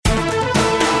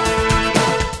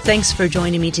Thanks for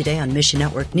joining me today on Mission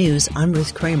Network News. I'm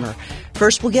Ruth Kramer.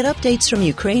 First, we'll get updates from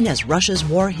Ukraine as Russia's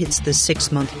war hits the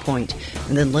 6-month point.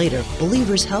 And then later,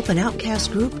 believers help an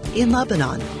outcast group in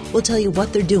Lebanon. We'll tell you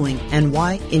what they're doing and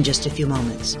why in just a few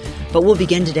moments. But we'll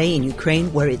begin today in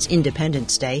Ukraine, where it's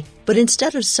Independence Day. But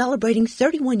instead of celebrating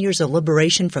 31 years of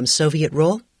liberation from Soviet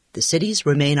rule, the cities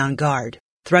remain on guard.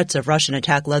 Threats of Russian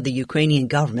attack led the Ukrainian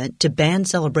government to ban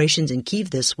celebrations in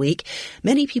Kyiv this week.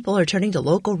 Many people are turning to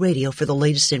local radio for the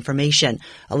latest information.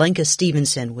 Alenka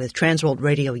Stevenson with Transworld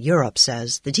Radio Europe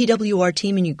says the TWR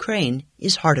team in Ukraine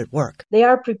is hard at work. They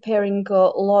are preparing a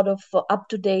lot of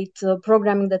up-to-date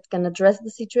programming that can address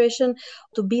the situation,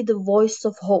 to be the voice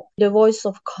of hope, the voice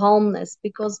of calmness,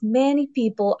 because many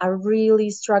people are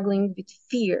really struggling with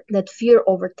fear. That fear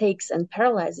overtakes and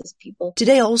paralyzes people.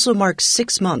 Today also marks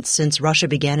 6 months since Russia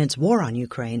began its war on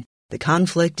Ukraine. The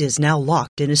conflict is now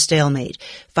locked in a stalemate.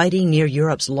 Fighting near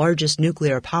Europe's largest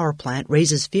nuclear power plant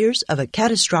raises fears of a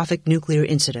catastrophic nuclear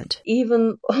incident.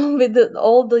 Even with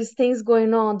all these things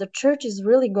going on, the church is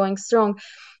really going strong.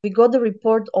 We got the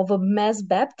report of a mass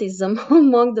baptism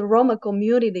among the Roma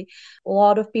community. A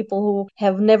lot of people who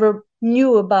have never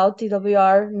knew about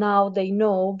TWR, now they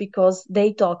know because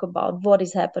they talk about what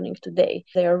is happening today.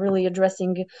 They are really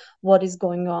addressing what is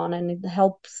going on, and it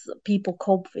helps people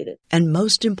cope with it. And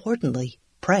most importantly,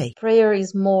 pray. Prayer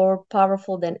is more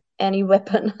powerful than any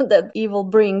weapon that evil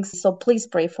brings. So please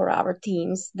pray for our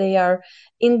teams. They are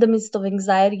in the midst of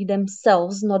anxiety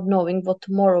themselves, not knowing what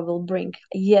tomorrow will bring.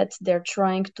 Yet they're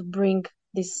trying to bring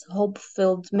these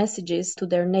hope-filled messages to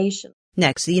their nation.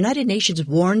 Next, the United Nations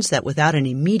warns that without an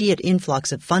immediate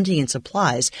influx of funding and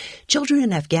supplies, children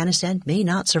in Afghanistan may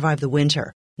not survive the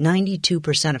winter.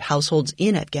 92% of households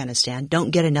in Afghanistan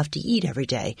don't get enough to eat every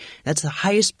day. That's the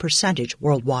highest percentage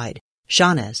worldwide.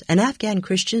 Shanaz, an Afghan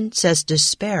Christian, says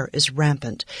despair is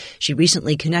rampant. She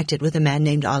recently connected with a man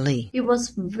named Ali. He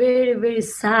was very, very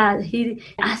sad. He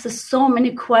asked so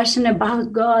many questions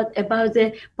about God, about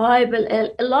the Bible,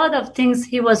 a lot of things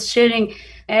he was sharing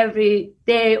every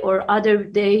day or other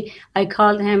day. I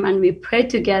called him and we prayed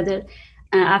together.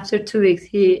 And after 2 weeks,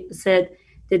 he said,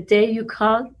 the day you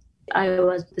called, I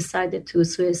was decided to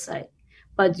suicide.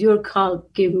 But your call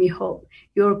gave me hope.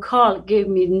 Your call gave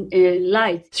me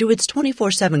light. Through its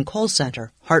 24/7 call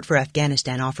center, Heart for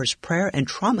Afghanistan offers prayer and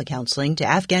trauma counseling to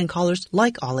Afghan callers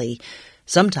like Ali.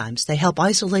 Sometimes they help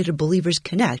isolated believers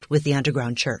connect with the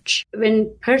underground church.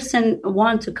 When person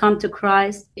want to come to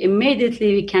Christ,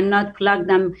 immediately we cannot plug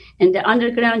them in the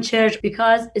underground church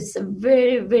because it's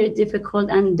very, very difficult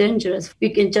and dangerous. We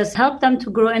can just help them to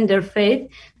grow in their faith.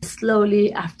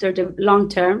 Slowly, after the long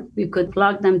term, we could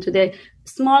plug them to the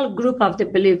small group of the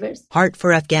believers. Heart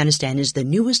for Afghanistan is the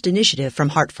newest initiative from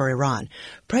Heart for Iran.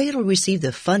 Pray it'll receive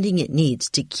the funding it needs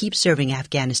to keep serving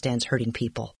Afghanistan's hurting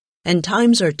people. And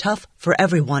times are tough for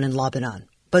everyone in Lebanon.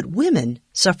 But women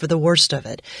suffer the worst of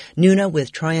it. Nuna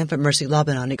with Triumphant Mercy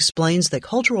Lebanon explains the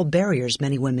cultural barriers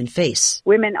many women face.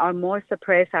 Women are more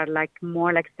suppressed, are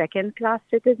more like second-class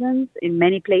citizens in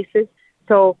many places.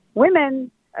 So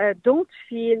women don't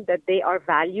feel that they are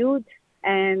valued.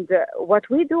 And what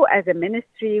we do as a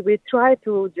ministry, we try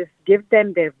to just give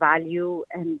them their value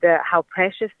and how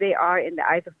precious they are in the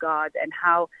eyes of God and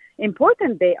how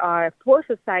important they are for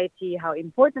society, how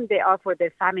important they are for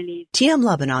their families. TM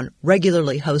Lebanon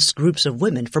regularly hosts groups of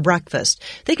women for breakfast.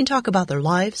 They can talk about their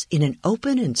lives in an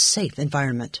open and safe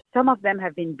environment. Some of them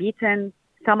have been beaten.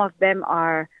 Some of them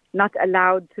are not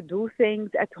allowed to do things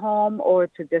at home or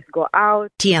to just go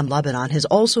out. TM Lebanon has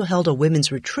also held a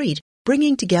women's retreat,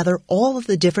 bringing together all of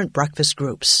the different breakfast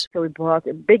groups. So we brought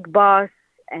a big bus,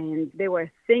 and they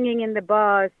were singing in the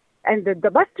bus, and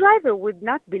the bus driver would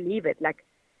not believe it.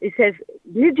 He says,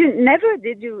 did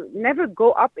you never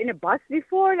go up in a bus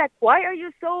before? Why are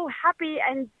you so happy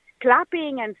and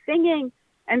clapping and singing?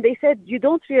 And they said, you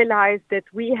don't realize that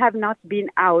we have not been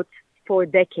out for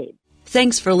decades.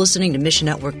 Thanks for listening to Mission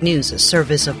Network News, a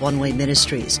service of One Way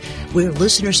Ministries. We're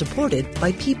listener-supported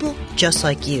by people just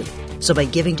like you. So by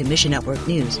giving to Mission Network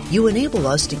News, you enable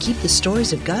us to keep the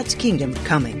stories of God's kingdom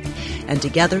coming. And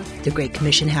together, the Great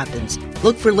Commission happens.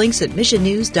 Look for links at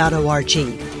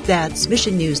missionnews.org. That's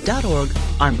missionnews.org.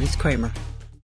 I'm Ruth Kramer.